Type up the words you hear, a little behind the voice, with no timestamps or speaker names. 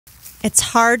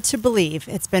It's hard to believe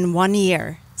it's been 1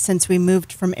 year since we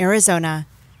moved from Arizona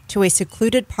to a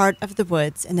secluded part of the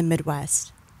woods in the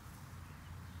Midwest.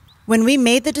 When we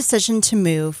made the decision to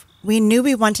move, we knew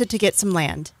we wanted to get some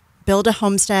land, build a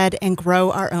homestead, and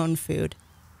grow our own food.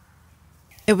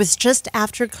 It was just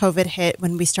after COVID hit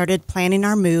when we started planning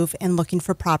our move and looking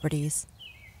for properties.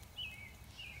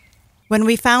 When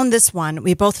we found this one,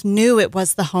 we both knew it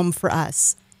was the home for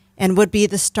us and would be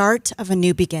the start of a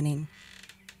new beginning.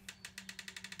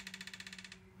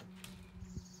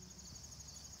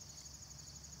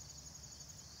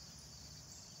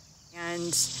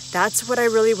 And that's what I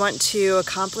really want to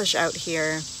accomplish out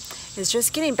here, is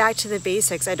just getting back to the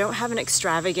basics. I don't have an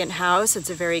extravagant house. It's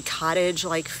a very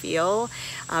cottage-like feel,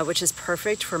 which is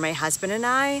perfect for my husband and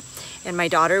I, and my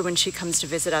daughter when she comes to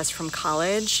visit us from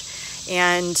college.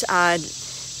 And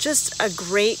just a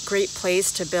great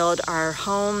place to build our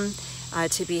home,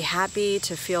 to be happy,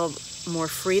 to feel more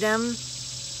freedom,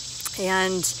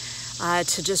 and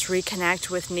to just reconnect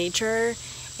with nature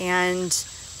and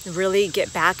really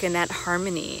get back in that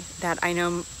harmony that I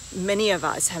know many of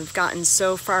us have gotten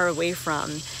so far away from,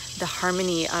 the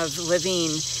harmony of living,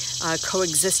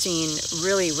 coexisting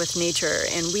really with nature.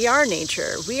 And we are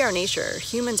nature.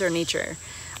 Humans are nature.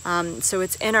 So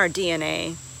it's in our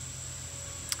DNA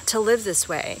to live this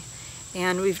way.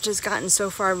 And we've just gotten so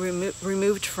far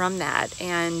removed from that.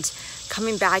 And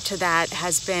coming back to that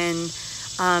has been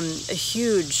a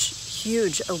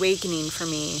huge awakening for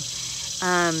me.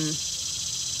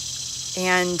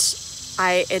 And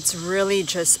it's really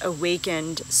just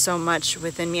awakened so much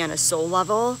within me on a soul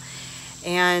level,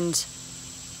 and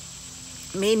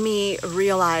made me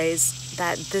realize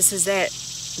that this is it.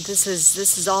 This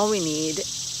is all we need.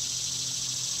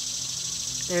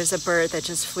 There's a bird that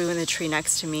just flew in the tree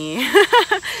next to me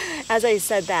as I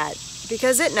said that,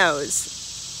 because it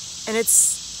knows, and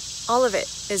all of it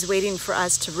is waiting for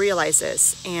us to realize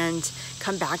this and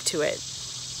come back to it.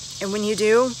 And when you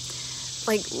do,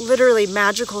 like literally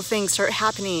magical things start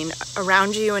happening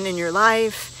around you and in your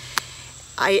life.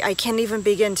 I can't even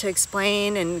begin to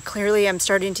explain, and clearly I'm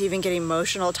starting to even get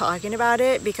emotional talking about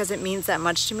it because it means that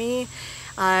much to me.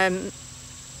 And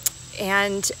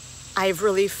I've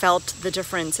really felt the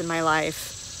difference in my life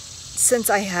since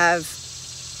I have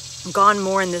gone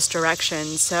more in this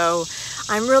direction. So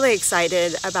I'm really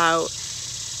excited about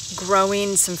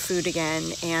growing some food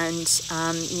again, and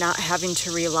not having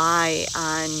to rely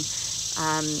on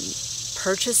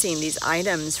purchasing these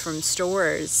items from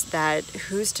stores that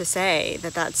who's to say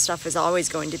that stuff is always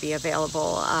going to be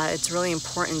available. It's really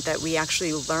important that we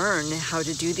actually learn how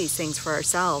to do these things for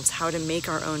ourselves, how to make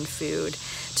our own food,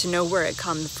 to know where it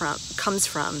comes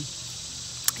from.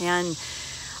 And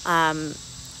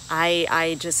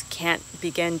I just can't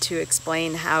begin to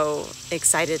explain how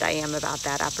excited I am about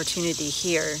that opportunity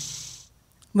here.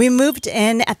 We moved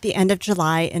in at the end of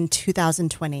July in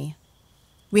 2020.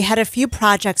 We had a few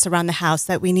projects around the house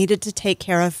that we needed to take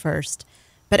care of first,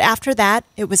 but after that,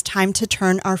 it was time to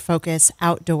turn our focus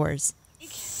outdoors.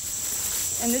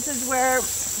 And this is where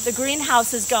the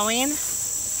greenhouse is going,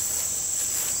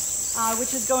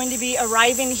 which is going to be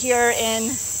arriving here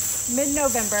in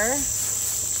mid-November.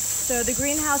 So the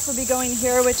greenhouse will be going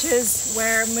here, which is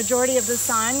where majority of the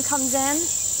sun comes in.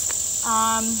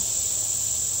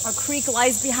 A creek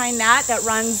lies behind that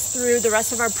runs through the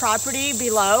rest of our property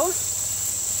below.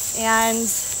 And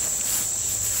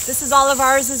this is all of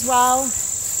ours as well.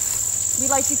 We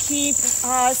like to keep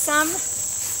a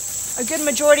good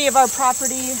majority of our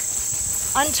property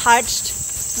untouched,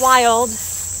 wild.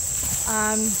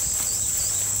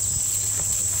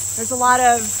 There's a lot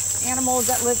of animals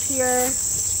that live here,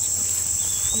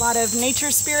 a lot of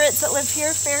nature spirits that live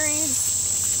here, fairies.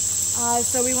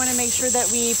 So we want to make sure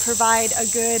that we provide a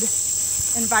good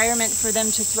environment for them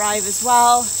to thrive as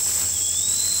well.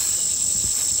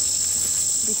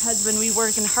 Because when we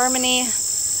work in harmony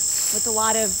with a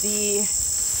lot of the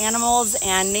animals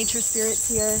and nature spirits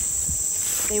here,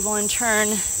 they will in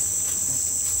turn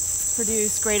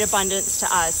produce great abundance to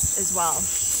us as well.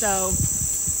 So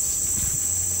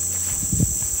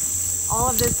all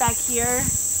of this back here,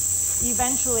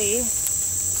 eventually,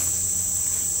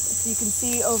 if you can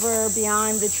see over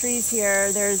beyond the trees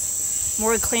here, there's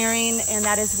more clearing, and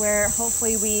that is where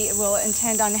hopefully we will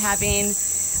intend on having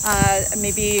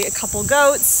maybe a couple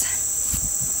goats,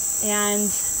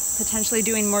 and potentially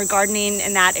doing more gardening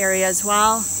in that area as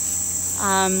well.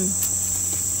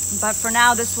 But for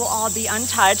now, this will all be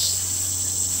untouched.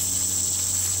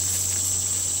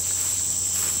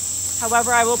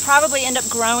 However, I will probably end up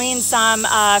growing some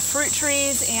fruit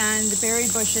trees and berry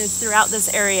bushes throughout this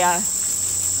area.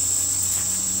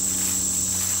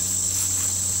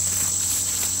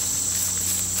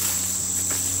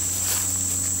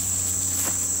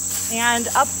 And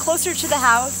up closer to the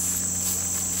house,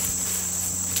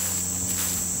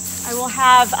 I will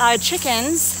have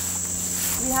chickens.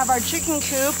 We have our chicken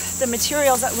coop, the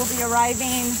materials that will be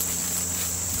arriving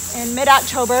in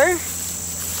mid-October,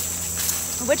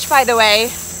 which, by the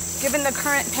way, given the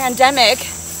current pandemic,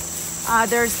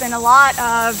 there's been a lot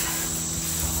of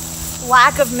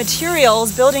lack of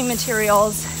materials, building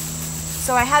materials.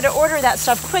 So I had to order that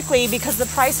stuff quickly because the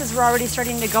prices were already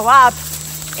starting to go up,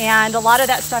 and a lot of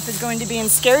that stuff is going to be in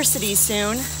scarcity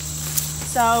soon.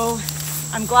 So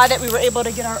I'm glad that we were able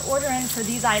to get our order in for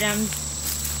these items.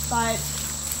 But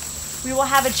we will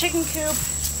have a chicken coop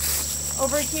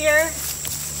over here,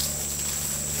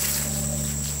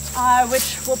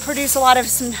 which will produce a lot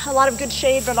of good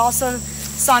shade, but also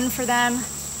sun for them,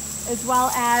 as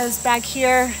well as back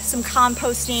here some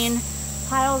composting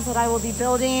piles that I will be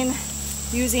building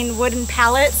using wooden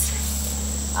pallets,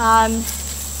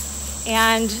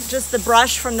 and just the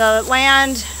brush from the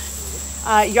land,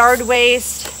 yard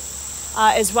waste,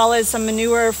 as well as some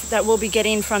manure that we'll be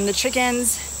getting from the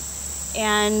chickens.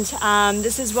 And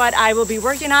this is what I will be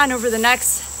working on over the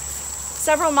next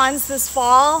several months this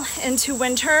fall into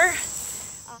winter.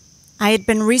 I had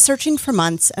been researching for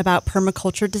months about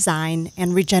permaculture design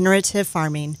and regenerative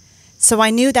farming, so I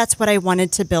knew that's what I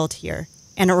wanted to build here,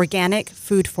 an organic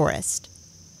food forest.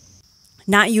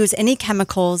 Not use any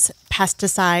chemicals,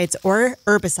 pesticides, or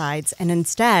herbicides, and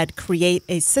instead create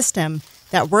a system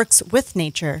that works with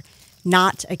nature,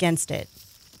 not against it.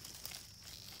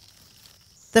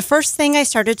 The first thing I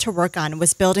started to work on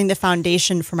was building the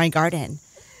foundation for my garden,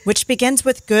 which begins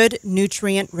with good,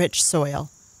 nutrient-rich soil.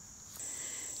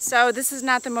 So this is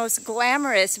not the most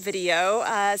glamorous video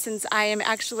since I am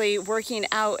actually working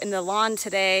out in the lawn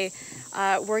today,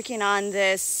 working on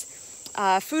this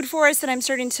food forest that I'm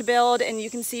starting to build. And you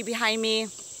can see behind me,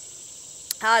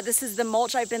 this is the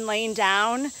mulch I've been laying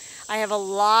down. I have a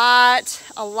lot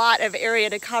of area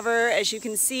to cover, as you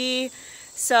can see.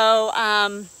 So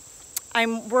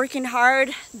I'm working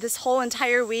hard this whole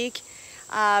entire week,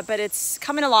 but it's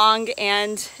coming along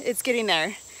and it's getting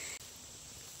there.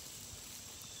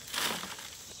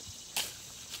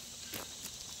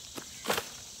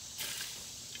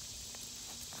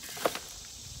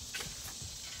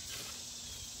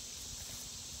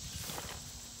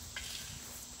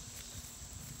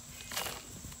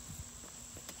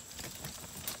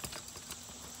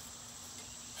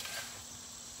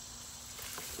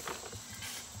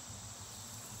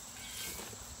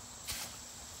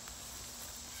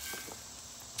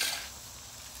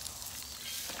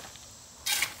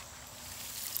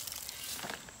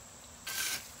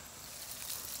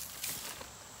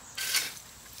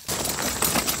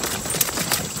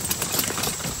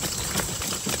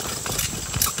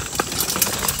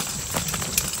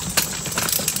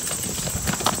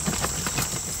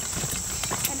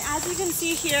 As you can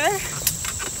see here,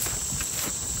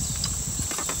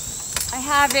 I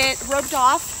have it roped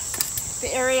off,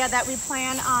 the area that we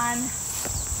plan on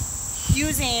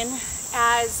using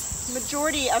as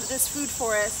majority of this food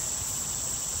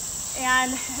forest.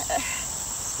 And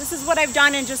this is what I've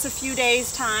done in just a few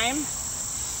days' time.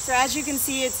 So as you can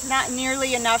see, it's not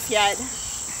nearly enough yet.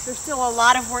 There's still a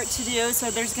lot of work to do,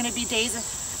 so there's going to be days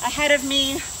ahead of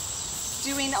me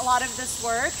doing a lot of this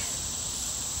work.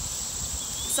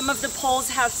 Some of the poles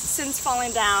have since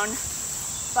fallen down,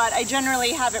 but I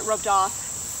generally have it roped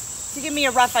off to give me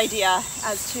a rough idea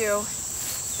as to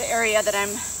the area that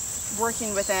I'm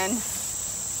working within.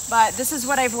 But this is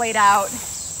what I've laid out,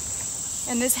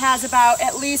 and this has about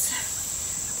at least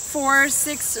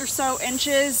 4-6 or so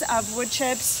inches of wood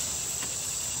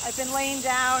chips. I've been laying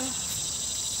down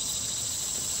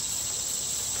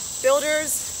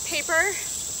builder's paper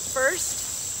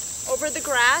first over the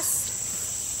grass,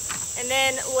 and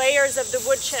then layers of the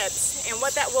wood chips. And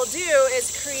what that will do is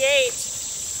create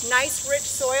nice rich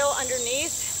soil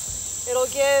underneath. It'll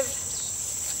give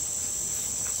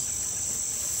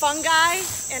fungi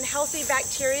and healthy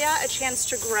bacteria a chance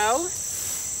to grow,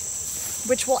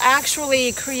 which will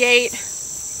actually create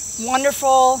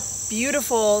wonderful,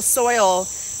 beautiful soil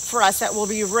for us that will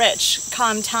be rich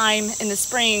come time in the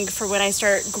spring for when I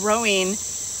start growing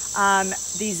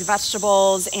these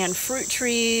vegetables and fruit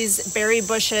trees, berry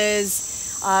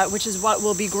bushes, which is what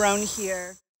will be grown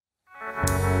here.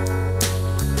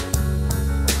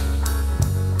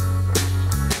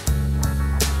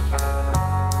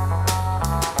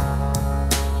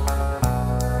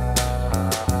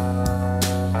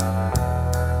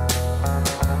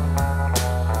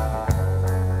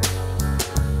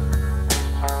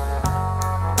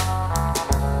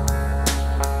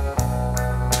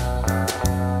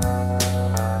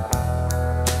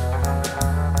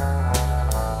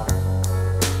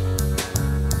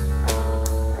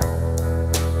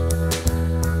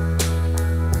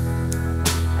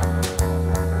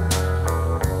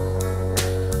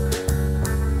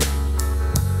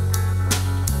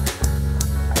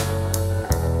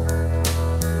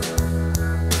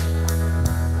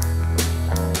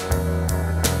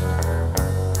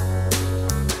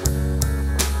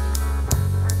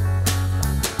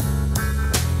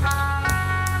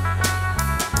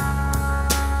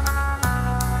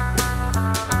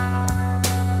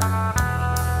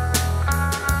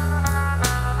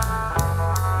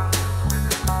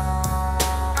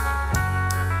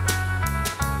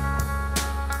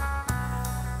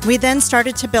 We then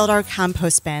started to build our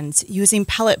compost bins using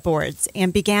pellet boards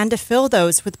and began to fill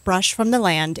those with brush from the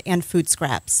land and food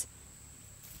scraps.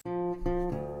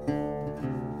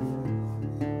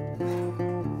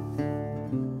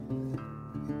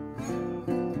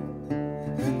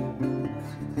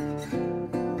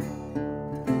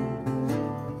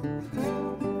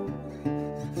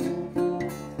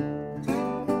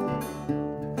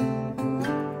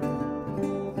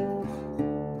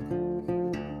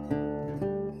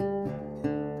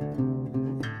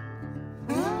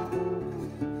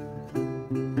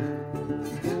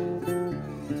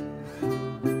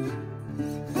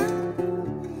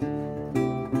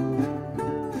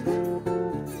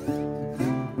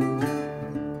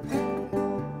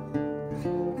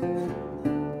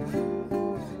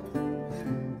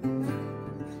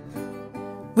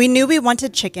 We knew we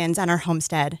wanted chickens on our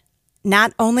homestead,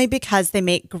 not only because they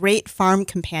make great farm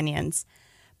companions,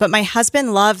 but my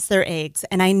husband loves their eggs,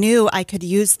 and I knew I could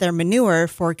use their manure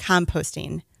for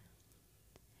composting.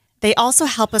 They also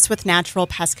help us with natural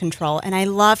pest control, and I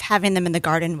love having them in the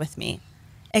garden with me,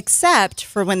 except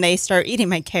for when they start eating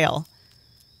my kale.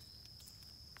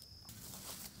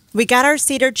 We got our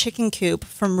cedar chicken coop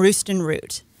from Roost and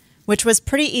Root, which was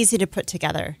pretty easy to put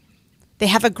together. They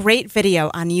have a great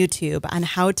video on YouTube on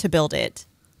how to build it.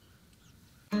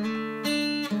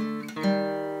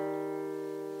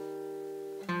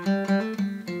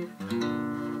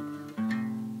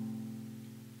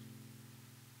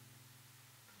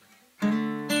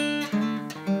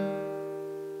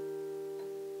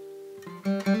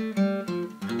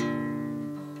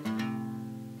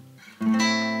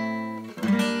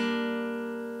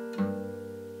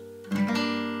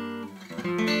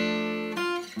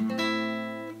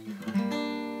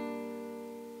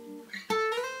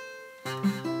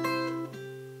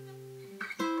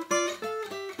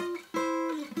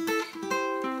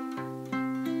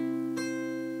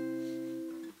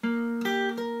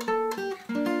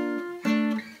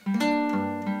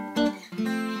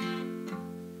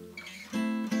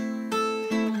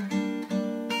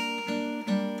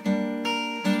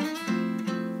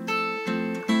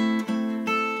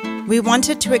 We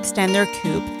wanted to extend their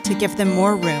coop to give them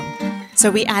more room, so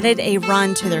we added a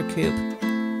run to their coop.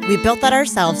 We built that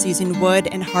ourselves using wood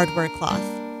and hardware cloth.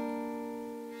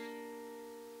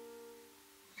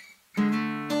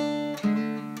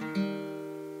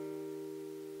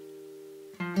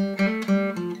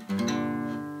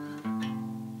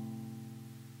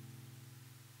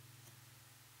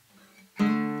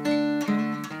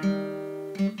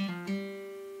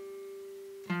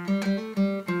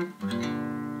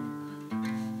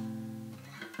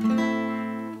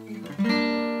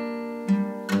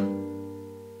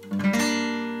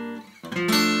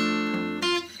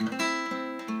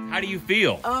 How do you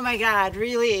feel? Oh my God,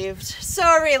 relieved. So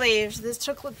relieved. This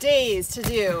took days to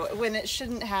do when it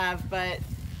shouldn't have, but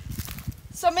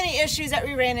so many issues that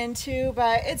we ran into,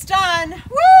 but it's done.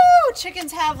 Woo!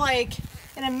 Chickens have like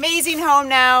an amazing home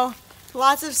now,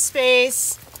 lots of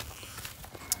space,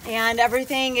 and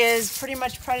everything is pretty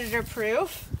much predator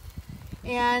proof.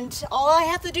 And all I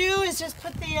have to do is just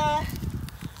put the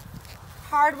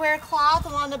hardware cloth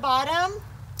along the bottom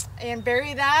and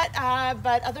bury that,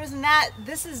 but other than that,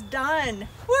 this is done.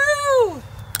 Woo!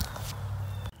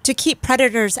 To keep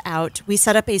predators out, we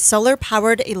set up a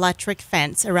solar-powered electric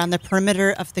fence around the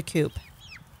perimeter of the coop.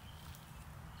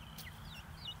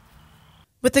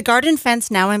 With the garden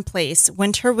fence now in place,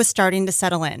 winter was starting to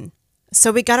settle in,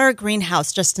 so we got our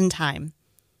greenhouse just in time.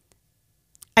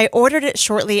 I ordered it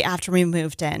shortly after we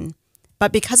moved in,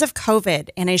 but because of COVID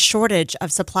and a shortage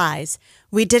of supplies,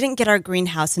 we didn't get our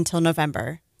greenhouse until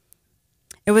November.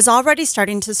 It was already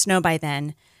starting to snow by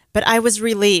then, but I was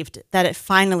relieved that it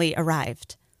finally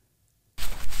arrived. Do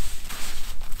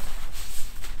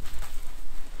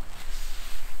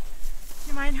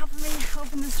you mind helping me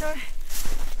open this door?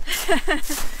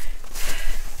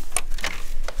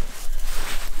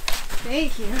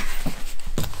 Thank you.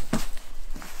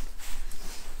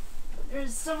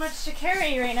 There's so much to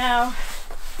carry right now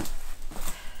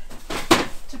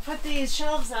to put these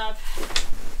shelves up.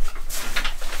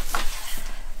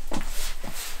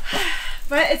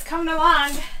 But it's coming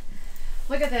along.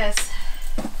 Look at this.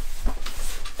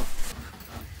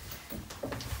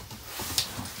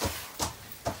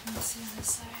 Let me see on this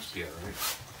side. Yeah,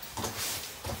 right.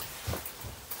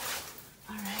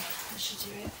 Alright, that should do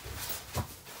it.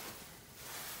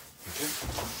 Okay.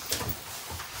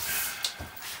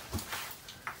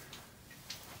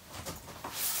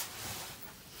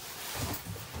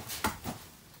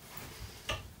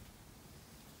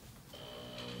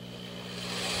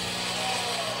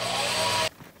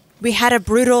 We had a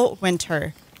brutal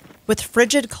winter. With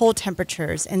frigid cold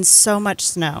temperatures and so much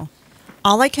snow,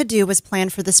 all I could do was plan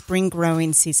for the spring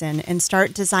growing season and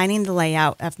start designing the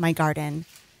layout of my garden.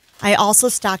 I also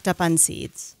stocked up on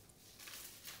seeds.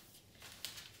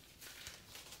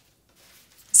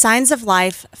 Signs of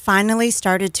life finally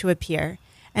started to appear,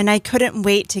 and I couldn't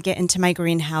wait to get into my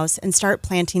greenhouse and start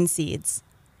planting seeds.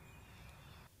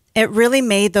 It really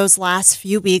made those last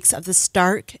few weeks of the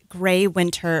stark, gray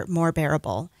winter more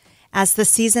bearable, as the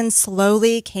season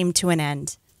slowly came to an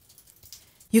end.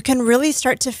 You can really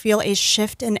start to feel a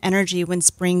shift in energy when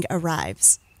spring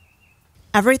arrives.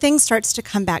 Everything starts to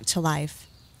come back to life.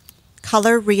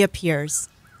 Color reappears.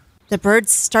 The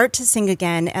birds start to sing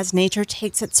again as nature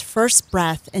takes its first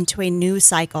breath into a new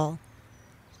cycle.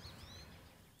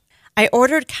 I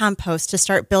ordered compost to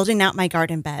start building out my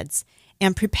garden beds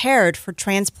and prepared for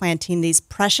transplanting these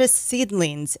precious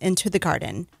seedlings into the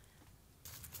garden.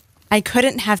 I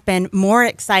couldn't have been more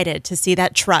excited to see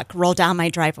that truck roll down my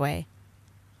driveway.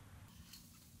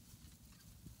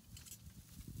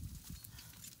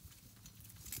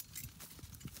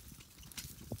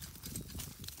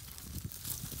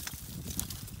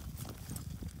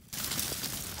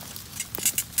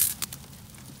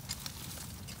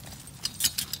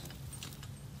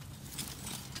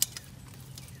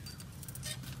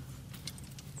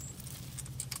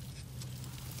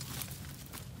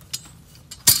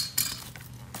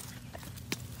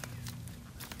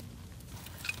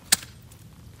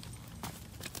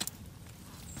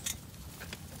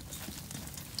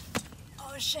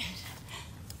 Oh shit.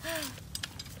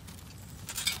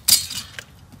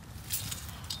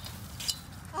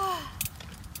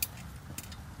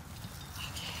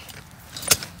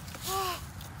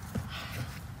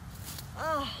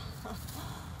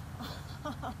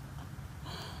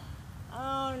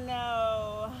 Oh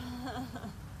no.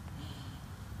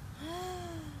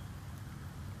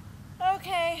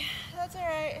 Okay, that's all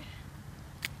right.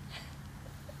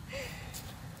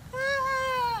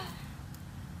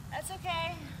 That's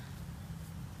okay.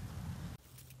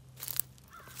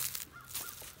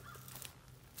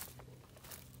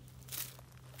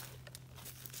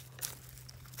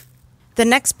 The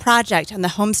next project on the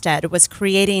homestead was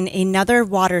creating another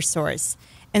water source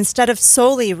instead of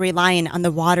solely relying on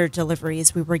the water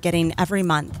deliveries we were getting every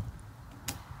month.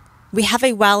 We have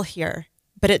a well here,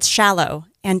 but it's shallow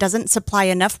and doesn't supply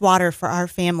enough water for our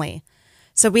family,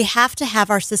 so we have to have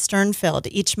our cistern filled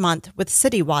each month with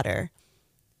city water.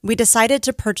 We decided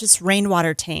to purchase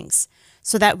rainwater tanks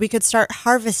so that we could start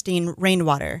harvesting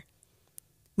rainwater.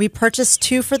 We purchased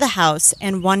 2 for the house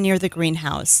and 1 near the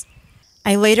greenhouse.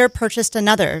 I later purchased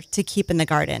another to keep in the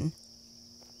garden.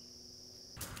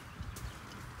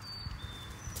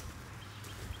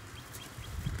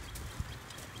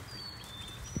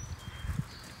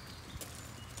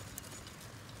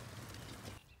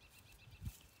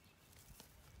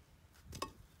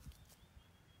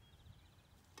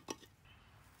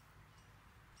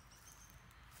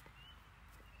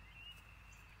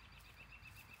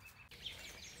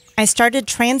 I started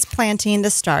transplanting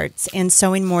the starts and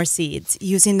sowing more seeds,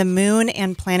 using the moon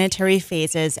and planetary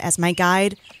phases as my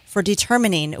guide for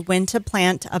determining when to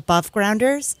plant above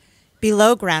grounders,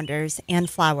 below grounders, and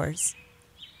flowers.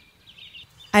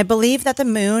 I believe that the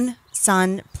moon,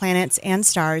 sun, planets, and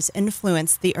stars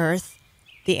influence the earth,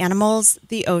 the animals,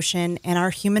 the ocean, and our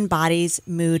human bodies,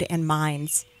 mood, and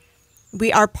minds.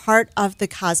 We are part of the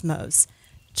cosmos,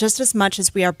 just as much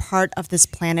as we are part of this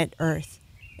planet Earth.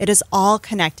 It is all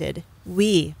connected.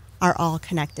 We are all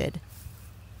connected.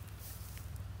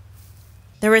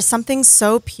 There is something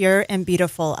so pure and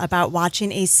beautiful about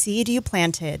watching a seed you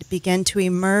planted begin to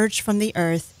emerge from the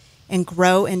earth and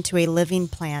grow into a living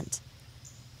plant.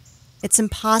 It's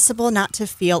impossible not to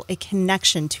feel a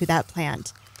connection to that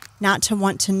plant, not to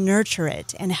want to nurture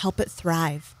it and help it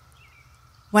thrive.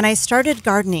 When I started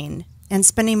gardening and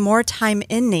spending more time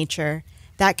in nature,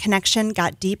 that connection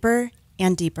got deeper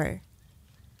and deeper.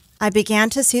 I began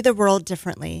to see the world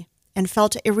differently and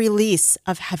felt a release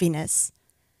of heaviness.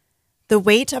 The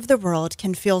weight of the world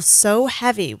can feel so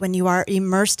heavy when you are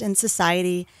immersed in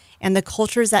society and the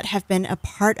cultures that have been a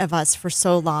part of us for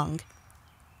so long.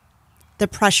 The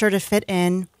pressure to fit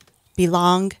in,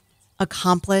 belong,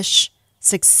 accomplish,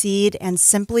 succeed, and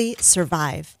simply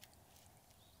survive.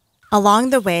 Along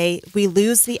the way, we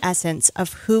lose the essence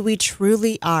of who we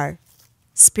truly are,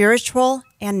 spiritual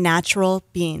and natural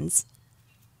beings.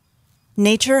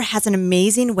 Nature has an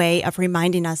amazing way of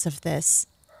reminding us of this,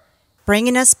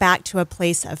 bringing us back to a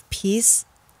place of peace,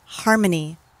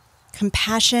 harmony,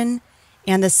 compassion,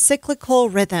 and the cyclical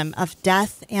rhythm of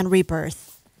death and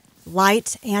rebirth,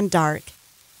 light and dark,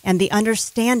 and the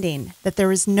understanding that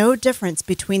there is no difference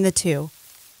between the two.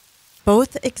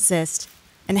 both exist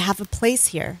and have a place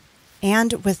here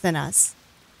and within us.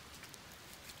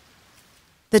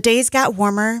 The days got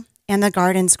warmer and the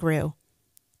gardens grew.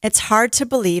 It's hard to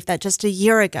believe that just a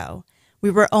year ago, we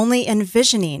were only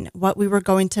envisioning what we were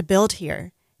going to build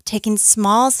here, taking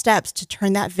small steps to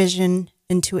turn that vision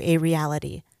into a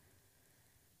reality.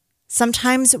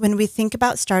 Sometimes when we think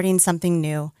about starting something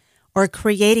new or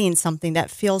creating something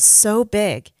that feels so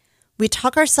big, we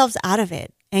talk ourselves out of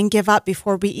it and give up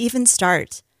before we even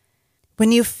start.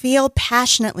 When you feel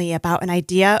passionately about an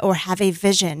idea or have a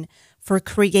vision for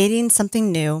creating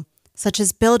something new, such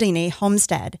as building a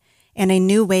homestead and a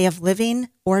new way of living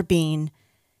or being,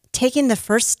 taking the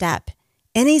first step,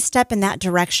 any step in that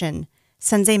direction,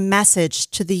 sends a message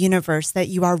to the universe that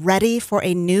you are ready for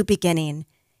a new beginning,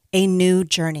 a new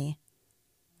journey.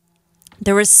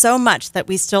 There is so much that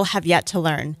we still have yet to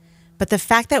learn, but the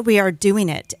fact that we are doing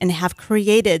it and have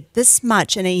created this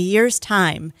much in a year's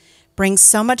time brings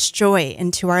so much joy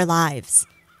into our lives.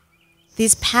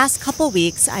 These past couple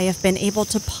weeks, I have been able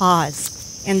to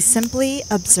pause and simply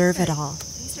observe it all.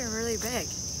 These are really big.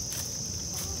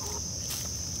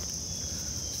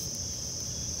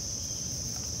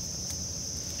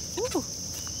 Ooh.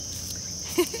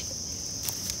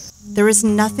 There is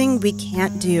nothing we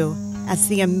can't do as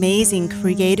the amazing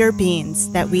creator beings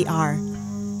that we are.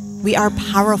 We are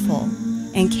powerful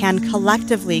and can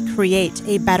collectively create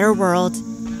a better world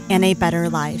and a better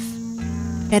life.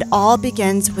 It all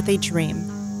begins with a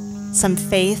dream, some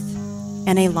faith,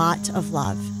 and a lot of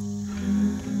love.